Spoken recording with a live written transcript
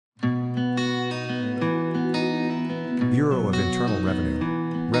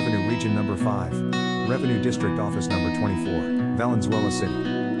number 5. Revenue District Office number 24, Valenzuela City.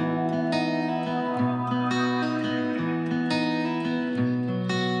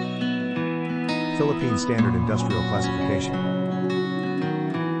 Philippine Standard Industrial Classification.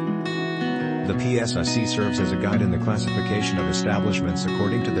 The PSIC serves as a guide in the classification of establishments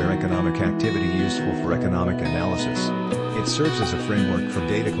according to their economic activity useful for economic analysis. It serves as a framework for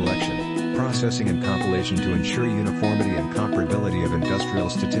data collection, processing and compilation to ensure uniformity and comparability of industrial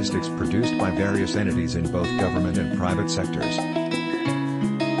statistics produced by various entities in both government and private sectors.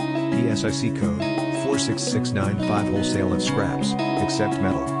 PSIC code 46695 Wholesale of scraps, except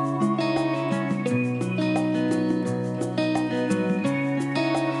metal.